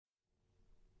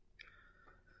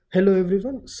Hello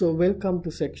everyone, so welcome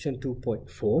to section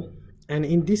 2.4, and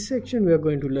in this section we are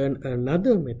going to learn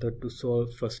another method to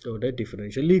solve first order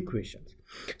differential equations.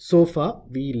 So far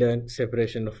we learned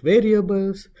separation of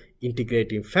variables,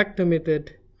 integrating factor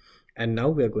method, and now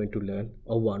we are going to learn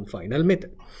one final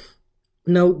method.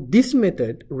 Now this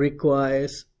method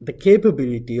requires the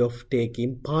capability of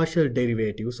taking partial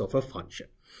derivatives of a function.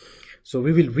 So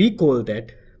we will recall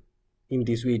that in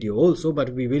this video also, but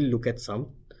we will look at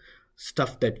some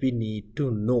stuff that we need to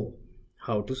know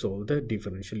how to solve the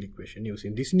differential equation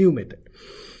using this new method.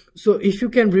 So if you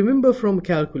can remember from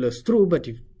calculus 2, but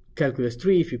if calculus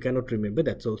 3, if you cannot remember,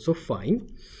 that's also fine.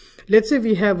 Let's say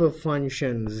we have a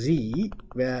function z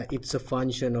where it's a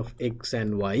function of x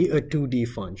and y, a 2D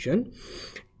function,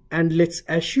 and let's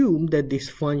assume that this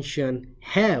function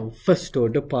have first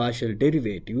order partial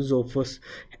derivatives or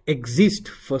exist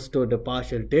first order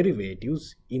partial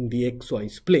derivatives in the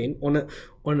xy plane on a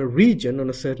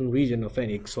certain region of an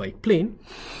xy plane.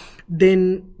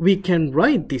 Then we can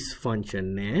write this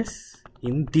function as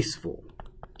in this form.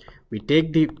 We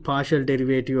take the partial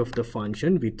derivative of the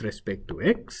function with respect to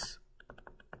x,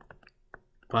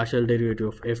 partial derivative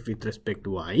of f with respect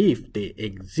to y if they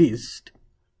exist.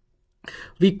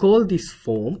 We call this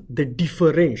form the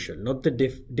differential, not the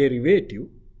derivative,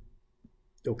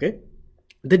 okay,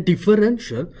 the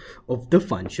differential of the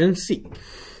function c.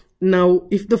 Now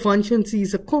if the function c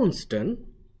is a constant,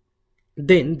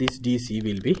 then this dc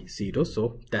will be 0,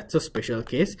 so that's a special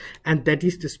case, and that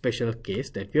is the special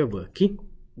case that we are working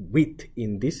with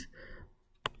in this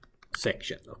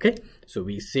section. Okay, so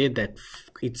we say that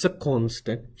it's a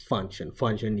constant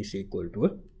function is equal to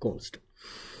a constant.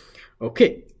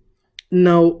 Okay,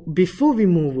 now before we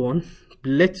move on,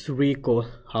 let's recall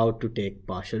how to take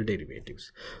partial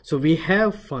derivatives. So we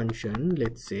have function,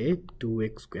 let's say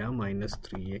 2x square minus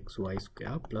 3xy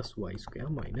square plus y square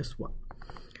minus 1.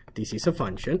 This is a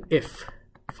function f,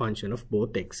 function of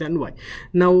both x and y.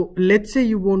 Now let's say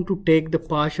you want to take the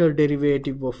partial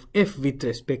derivative of f with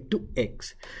respect to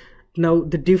x. Now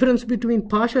the difference between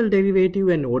partial derivative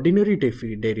and ordinary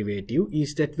derivative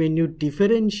is that when you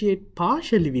differentiate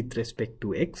partially with respect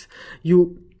to x,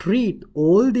 you treat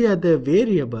all the other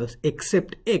variables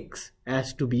except x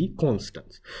as to be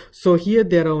constants. So here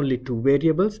there are only two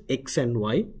variables, x and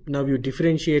y. Now you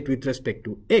differentiate with respect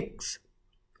to x.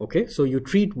 Okay, so you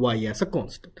treat y as a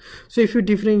constant. So if you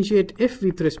differentiate f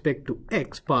with respect to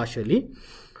x partially,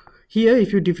 here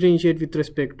if you differentiate with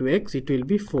respect to x, it will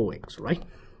be 4x, right?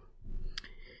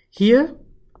 Here,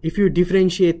 if you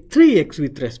differentiate 3x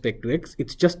with respect to x,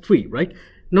 it's just 3, right?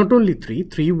 Not only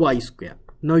 3y square.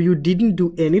 Now you didn't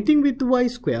do anything with y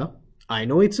square. I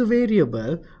know it's a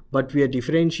variable, but we are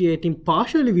differentiating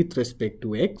partially with respect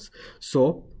to x,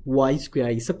 so y square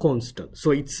is a constant.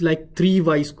 So it's like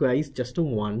 3y square is just a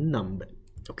one number,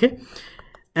 okay?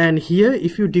 And here,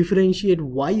 if you differentiate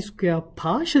y square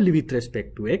partially with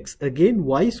respect to x, again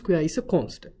y square is a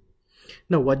constant.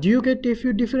 Now what do you get if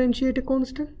you differentiate a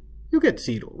constant? You get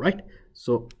 0, right?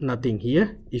 So nothing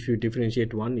here. If you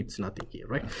differentiate 1, it's nothing here,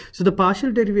 right? So the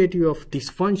partial derivative of this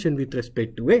function with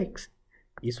respect to x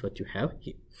is what you have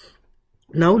here.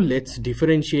 Now let's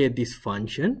differentiate this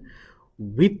function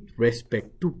with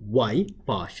respect to y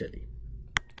partially.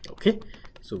 Okay,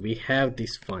 so we have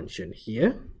this function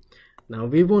here. Now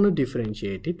we want to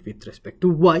differentiate it with respect to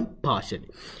y partially.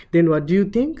 Then what do you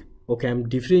think? Okay, I'm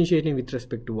differentiating with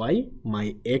respect to y.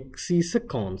 My x is a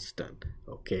constant.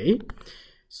 Okay,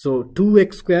 so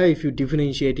 2x square, if you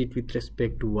differentiate it with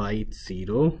respect to y, it's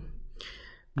 0.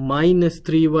 Minus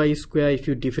 3y square, if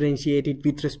you differentiate it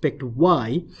with respect to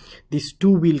y, this 2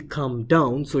 will come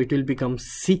down, so it will become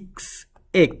 6x.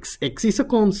 X is a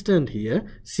constant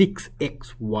here,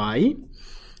 6xy.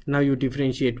 Now you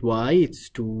differentiate y, it's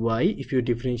 2y. If you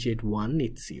differentiate 1,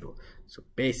 it's 0. So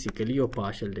basically your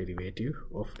partial derivative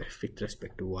of f with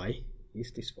respect to y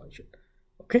is this function.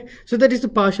 Okay, so that is the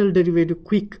partial derivative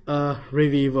quick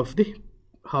review of the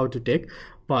how to take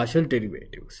partial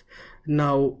derivatives.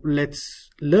 Now let's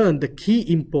learn the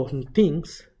key important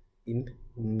things in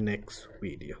next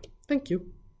video. Thank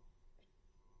you.